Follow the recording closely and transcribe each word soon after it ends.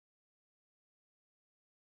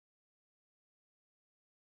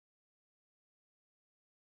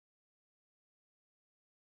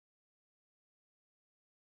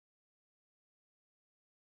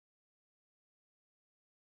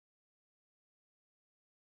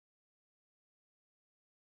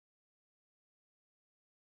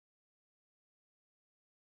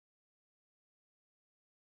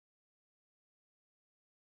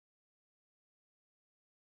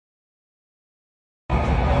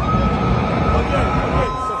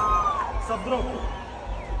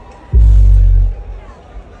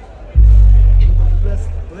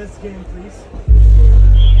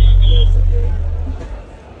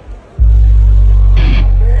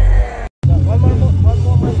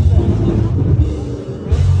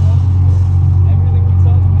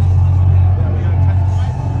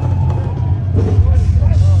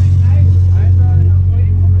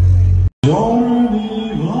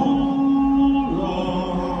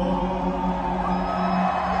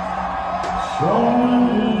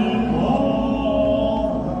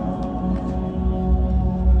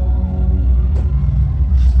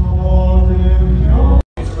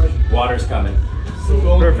Water's coming.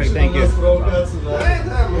 Perfect, thank you.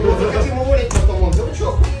 Мы хотим уволить потом, он, да вы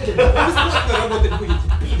что, бесплатно работать будете,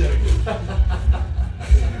 пидоры.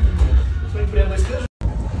 Прямо скажу.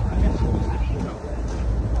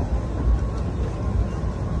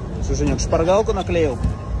 Женек, шпаргалку наклеил.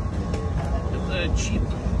 Это чит.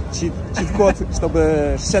 Чит-код,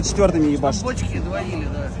 чтобы 64-ми ебашить. Бочки двоили,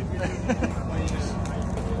 да.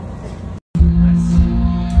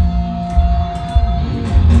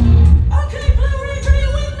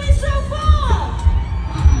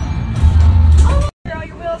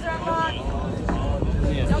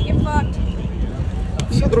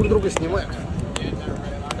 Все друг друга снимают.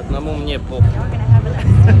 Одному мне похуй.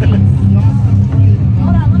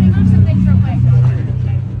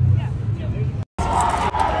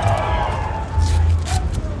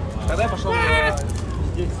 Когда я пошел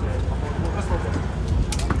здесь,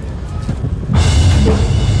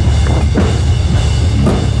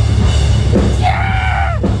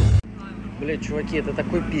 Блять, чуваки, это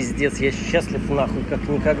такой пиздец. Я счастлив нахуй, как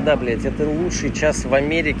никогда, блять. Это лучший час в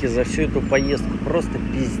Америке за всю эту поездку. Просто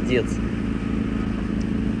пиздец.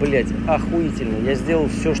 Блять, охуительно. Я сделал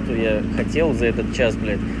все, что я хотел за этот час,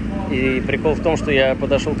 блять. И прикол в том, что я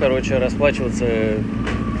подошел, короче, расплачиваться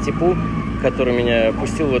к типу, который меня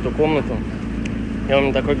пустил в эту комнату. И он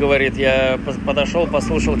мне такой говорит: я подошел,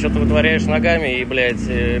 послушал, что ты вытворяешь ногами, и, блядь,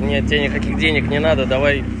 мне тебе никаких денег не надо,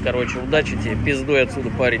 давай, короче, удачи тебе, пиздуй отсюда,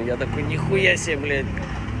 парень. Я такой: нихуя себе, блядь,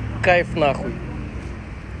 кайф нахуй.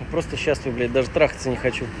 Просто счастлив, блядь, даже трахаться не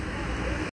хочу.